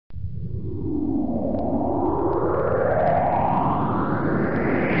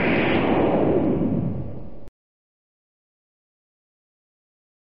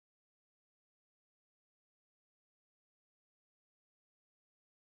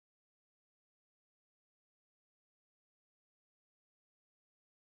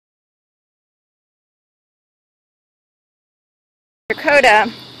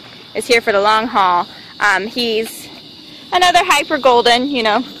Koda is here for the long haul. He's another hyper golden, you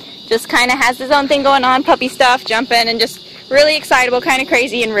know, just kind of has his own thing going on, puppy stuff, jumping, and just really excitable, kind of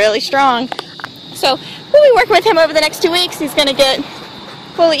crazy, and really strong. So we'll be working with him over the next 2 weeks. He's going to get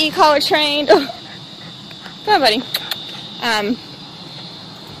fully e-collar trained. Oh, come on, buddy.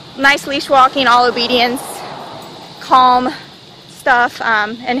 Nice leash walking, all obedience, calm stuff,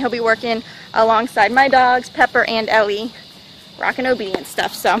 and he'll be working alongside my dogs, Pepper and Ellie, rocking obedience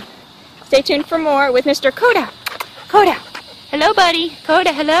stuff. So stay tuned for more with Mr. Koda. Koda. Hello, buddy.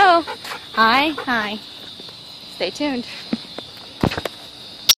 Koda, hello. Hi, hi. Stay tuned.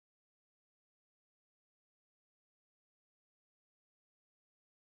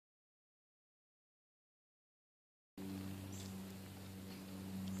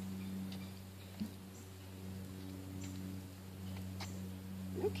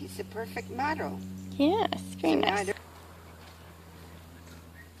 Look, he's a perfect model. Yes, very nice.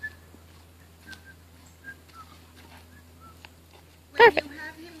 Perfect. When you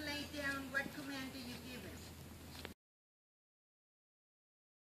have him lay down, what command do you give him?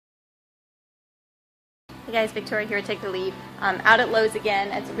 Hey guys, Victoria here to Take the Lead. Out at Lowe's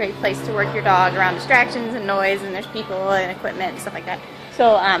again. It's a great place to work your dog around distractions and noise, and there's people and equipment and stuff like that.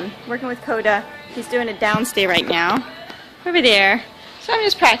 So working with Koda, he's doing a downstay right now, over there. So I'm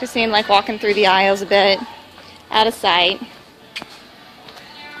just practicing, like walking through the aisles a bit, out of sight.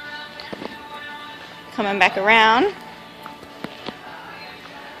 Coming back around.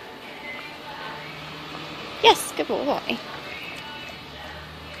 Yes, good boy.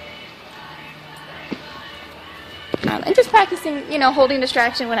 And just practicing, you know, holding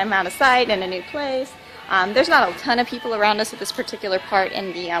distraction when I'm out of sight in a new place. There's not a ton of people around us at this particular part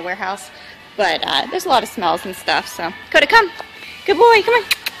in the warehouse, but there's a lot of smells and stuff. So, Koda, come. Good boy, come on.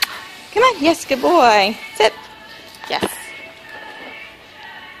 Come on. Yes, good boy. Sit. Yes.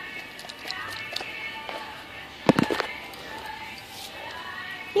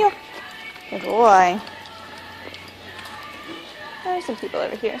 Here. Good boy. There's some people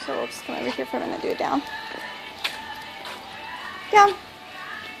over here, so we'll just come over here for a minute and do it down. Down.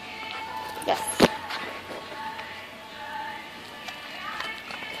 Yes.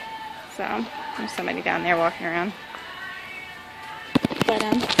 So, there's somebody down there walking around. But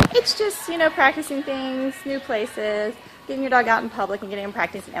it's just, you know, practicing things, new places, getting your dog out in public, and getting him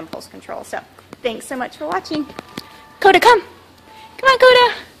practicing impulse control. So, thanks so much for watching. Koda, come. Come on,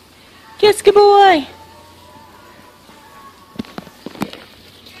 Koda. Yes, good boy.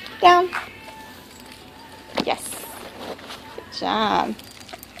 Down. Yes. Good job.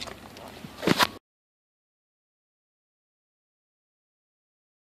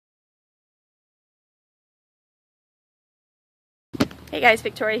 Hey guys,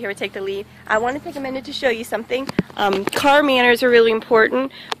 Victoria here with Take the Lead. I want to take a minute to show you something. Car manners are really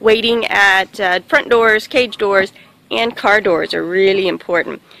important. Waiting at front doors, cage doors, and car doors are really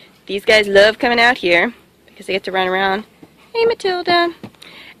important. These guys love coming out here because they get to run around. Hey Matilda.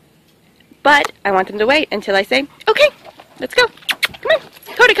 But I want them to wait until I say, okay, let's go. Come on,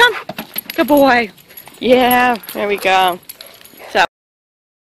 Koda, come. Good boy. Yeah, there we go. So.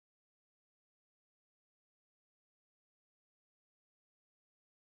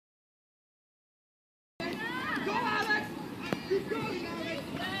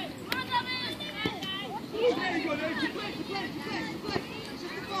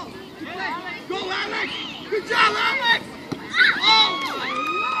 Go, Alex! Good job, Alex! Oh, my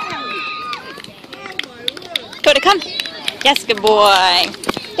Lord! Oh, my Lord! Koda, come. Yes, good boy.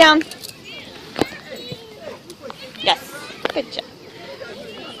 Down. Yes, good job.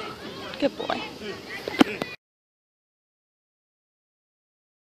 Good boy.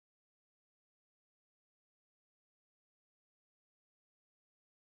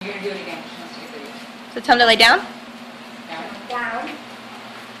 You're going to do it again. So tell him to lay down? Down.